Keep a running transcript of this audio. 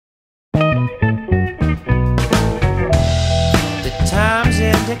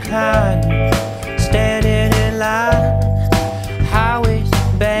decline, standing in line, highways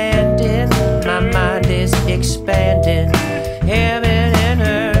abandoned, my mind is expanding. Heaven and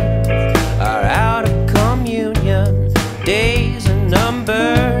earth are out of communion, days are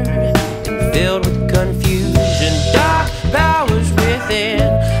numbered and filled with confusion. Dark powers within,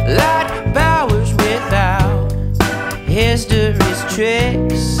 light powers without, history's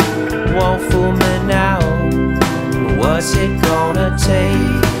tricks won't fool me now. What's it gonna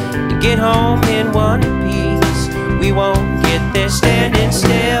take to get home in one piece? We won't get there standing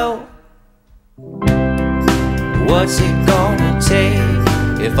still. What's it gonna take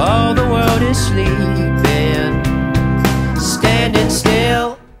if all the world is sleeping, standing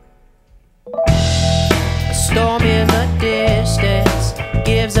still? A storm in the distance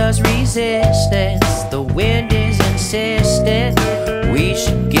gives us resistance. The wind is insistent we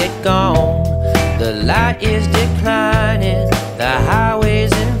should get gone. The light is declining, the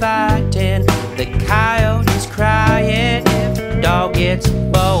highway's inviting, the coyote is crying if the dog gets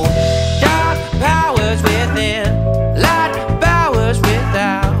bold. Dark powers within, light powers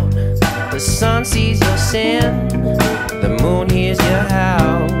without, the sun sees your sin, the moon hears your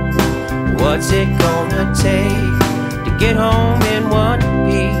howl. What's it gonna take to get home in one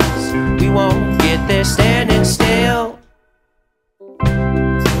piece? We won't get there standing still.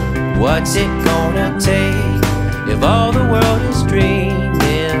 What's it gonna take if all the world is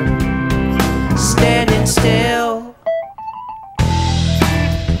dreaming, standing still?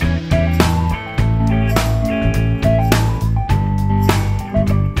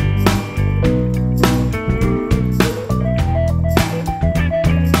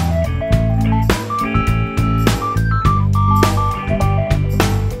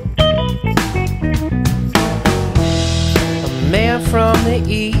 A man from the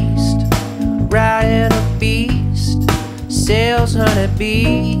east, riding a beast, sails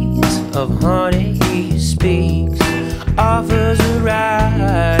honeybees of honey he speaks, offers a ride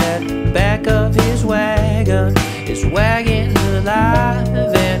at the back of his wagon. His wagon's alive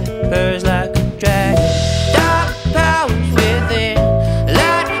and it purrs like a dragon. Dark powers within,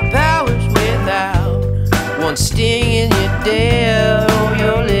 light powers without, one sting in your deal, oh,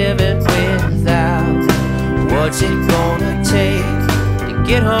 you're living without. What's it gonna take to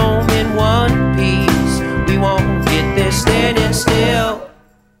get home in one piece? We won't get there standing still.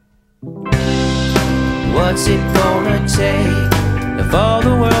 What's it gonna take if all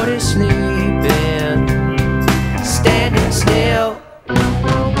the world is sleeping, standing still?